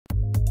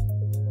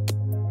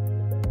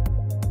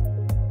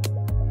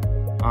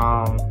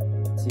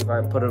See if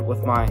I put it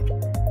with my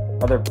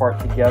other part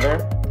together.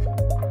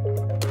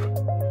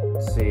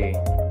 Let's see.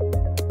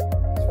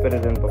 Let's fit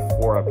it in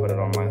before I put it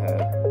on my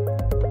head.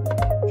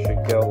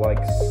 Should go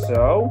like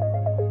so.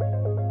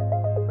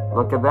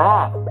 Look at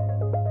that.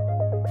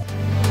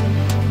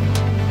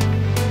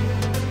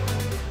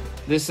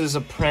 This is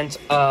a print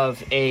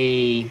of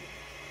a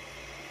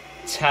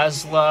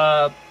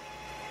Tesla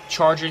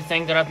charger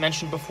thing that I've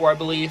mentioned before, I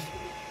believe.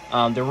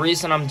 The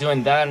reason I'm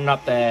doing that and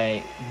not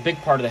the big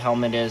part of the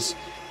helmet is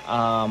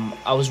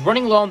I was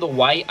running low on the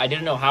white. I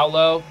didn't know how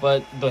low,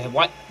 but the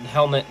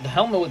helmet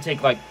would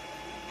take like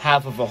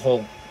half of a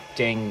whole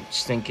dang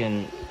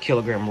stinking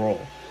kilogram roll.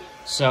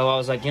 So I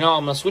was like, you know,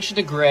 I'm gonna switch to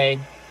the gray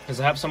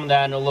because I have some of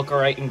that and it'll look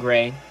alright in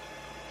gray.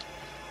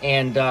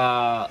 And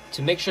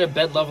to make sure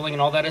bed leveling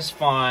and all that is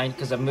fine,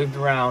 because I've moved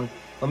around,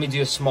 let me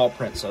do a small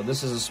print. So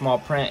this is a small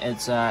print.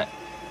 It's at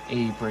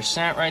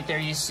 80% right there,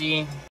 you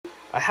see.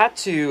 I had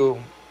to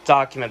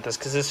document this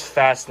because this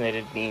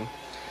fascinated me.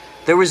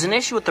 There was an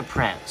issue with the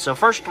print. So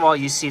first of all,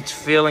 you see it's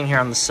filling here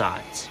on the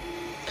sides.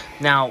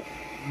 Now,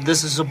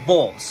 this is a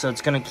bowl, so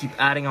it's going to keep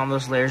adding on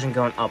those layers and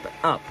going up and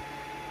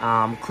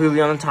up. Clearly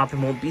on the top, it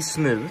won't be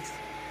smooth.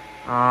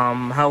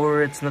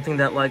 However, it's nothing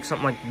that like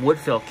something like wood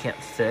fill can't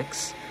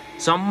fix.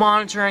 So I'm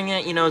monitoring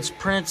it. You know, it's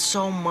printed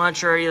so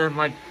much already that I'm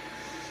like,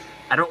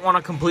 I don't want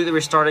to completely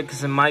restart it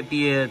because it might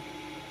be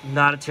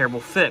not a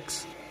terrible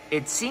fix.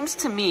 It seems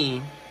to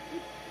me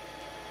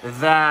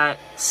that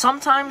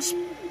sometimes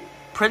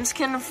prints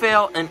can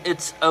fail and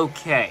it's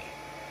okay.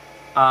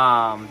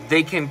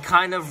 They can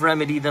kind of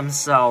remedy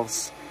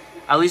themselves,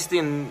 at least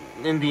in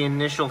the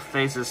initial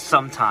phases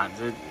sometimes.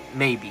 It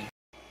may be.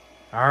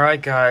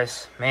 Alright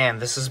guys, man,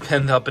 this has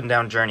been the up and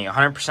down journey.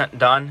 100%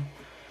 done.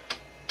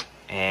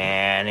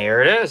 And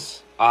here it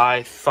is.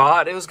 I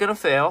thought it was going to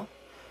fail.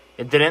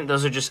 It didn't.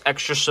 Those are just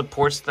extra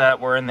supports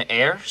that were in the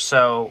air.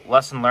 So,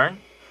 lesson learned.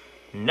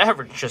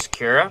 Never trust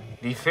Cura.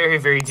 Be very,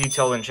 very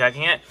detailed in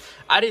checking it.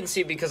 I didn't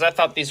see because I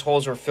thought these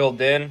holes were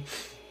filled in.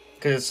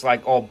 Because it's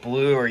like all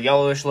blue or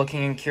yellowish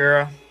looking in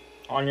Cura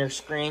on your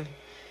screen.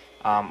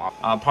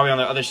 Probably on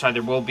the other side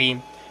there will be.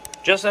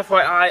 Just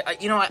FYI,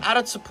 I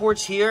added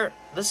supports here.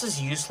 This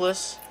is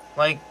useless.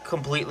 Like,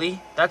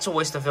 completely. That's a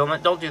waste of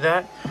filament. Don't do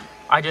that.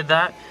 I did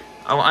that.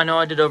 I know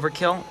I did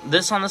overkill.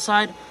 This on the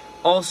side,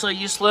 also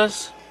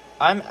useless.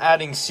 I'm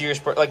adding serious,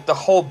 like the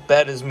whole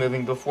bed is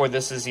moving before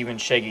this is even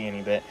shaking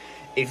any bit.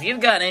 If you've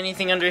got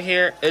anything under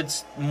here,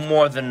 it's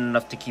more than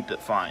enough to keep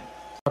it fine.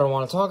 I don't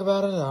want to talk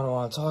about it. I don't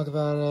want to talk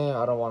about it.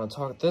 I don't want to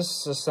talk.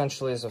 This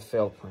essentially is a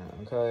failed print,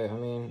 okay? I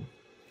mean,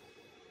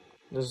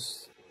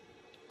 this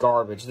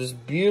garbage. This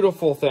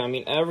beautiful thing. I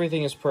mean,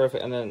 everything is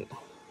perfect, and then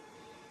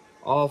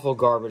awful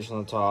garbage on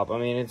the top. I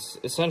mean, it's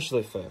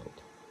essentially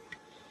failed.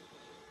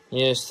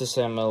 Yes, to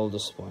say I'm a little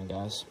disappointed,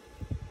 guys.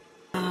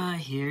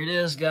 Here it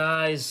is,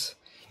 guys.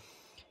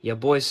 Your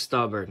boy's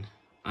stubborn.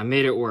 I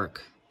made it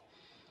work.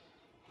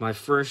 My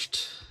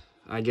first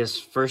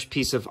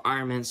piece of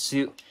Ironman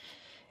suit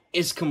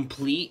is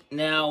complete.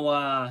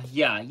 Now,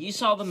 yeah, you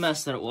saw the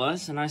mess that it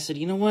was, and I said,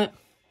 you know what?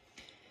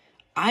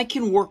 I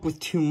can work with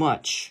too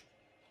much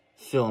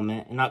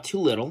filament and not too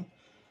little.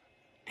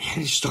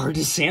 And I started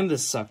to sand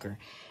this sucker.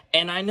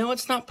 And I know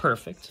it's not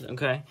perfect,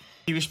 okay?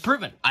 It was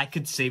proven. I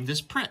could save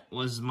this print,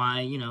 was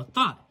my,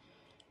 thought.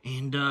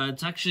 And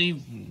it's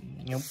actually,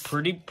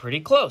 pretty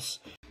close.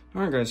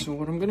 Alright guys, so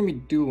what I'm going to be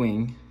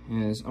doing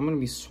is I'm going to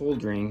be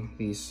soldering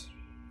these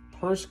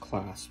purse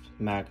clasp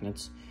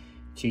magnets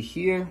to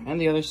here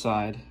and the other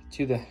side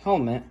to the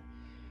helmet,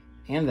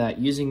 and that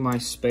using my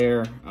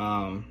spare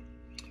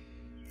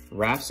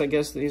rafts, I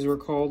guess these were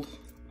called,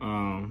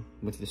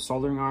 with the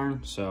soldering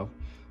iron. So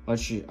I'll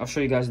show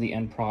you guys the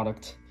end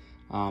product.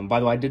 By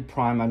the way, I did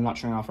prime. I'm not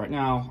showing off right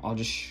now. I'll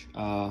just,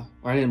 or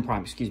I didn't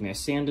prime, excuse me. I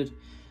sanded.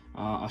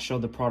 I'll show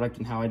the product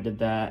and how I did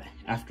that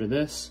after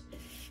this.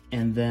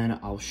 And then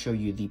I'll show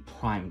you the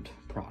primed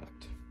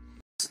product.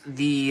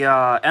 The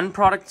end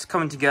product's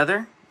coming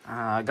together.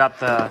 I got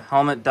the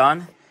helmet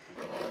done.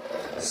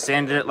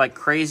 Sanded it like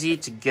crazy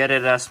to get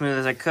it as smooth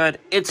as I could.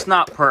 It's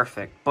not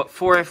perfect, but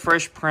for a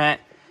first print,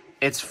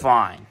 it's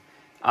fine.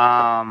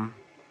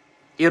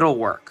 It'll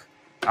work.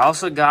 I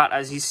also got,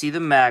 as you see, the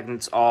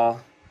magnets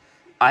all...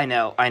 I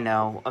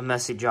know, a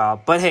messy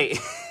job. But hey,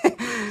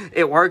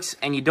 it works,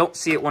 and you don't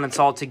see it when it's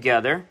all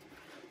together.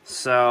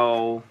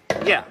 So,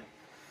 yeah.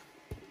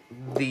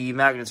 The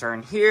magnets are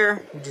in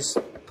here. You just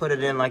put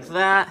it in like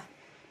that.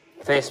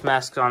 Face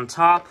mask on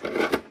top,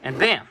 and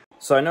bam.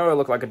 So I know I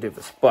look like a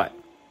doofus, but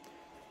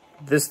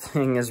this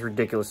thing is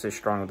ridiculously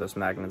strong with those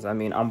magnets. I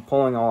mean, I'm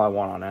pulling all I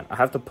want on it. I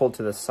have to pull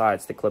to the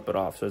sides to clip it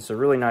off, so it's a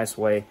really nice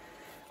way.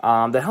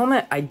 The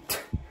helmet,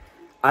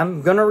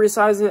 I'm gonna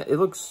resize it. It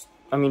looks,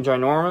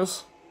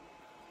 ginormous.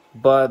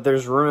 But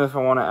there's room if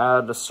I want to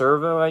add a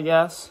servo, I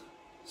guess.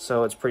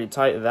 So it's pretty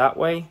tight that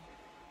way.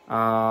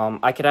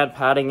 I could add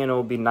padding and it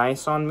will be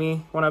nice on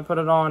me when I put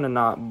it on and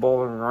not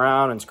bowling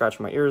around and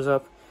scratching my ears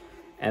up.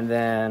 And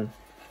then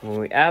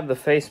when we add the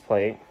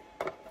faceplate,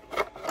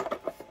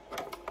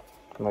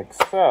 like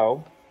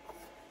so,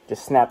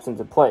 just snaps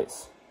into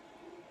place.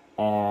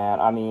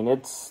 And I mean,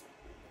 it's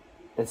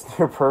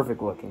near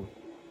perfect looking.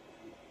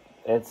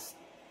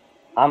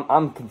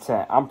 I'm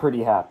content. I'm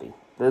pretty happy.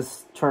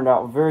 This turned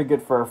out very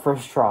good for our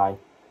first try.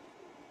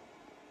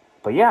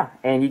 But yeah,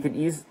 and you could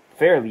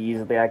fairly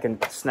easily, I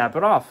can snap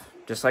it off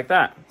just like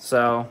that.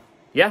 So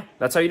yeah,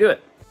 that's how you do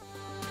it.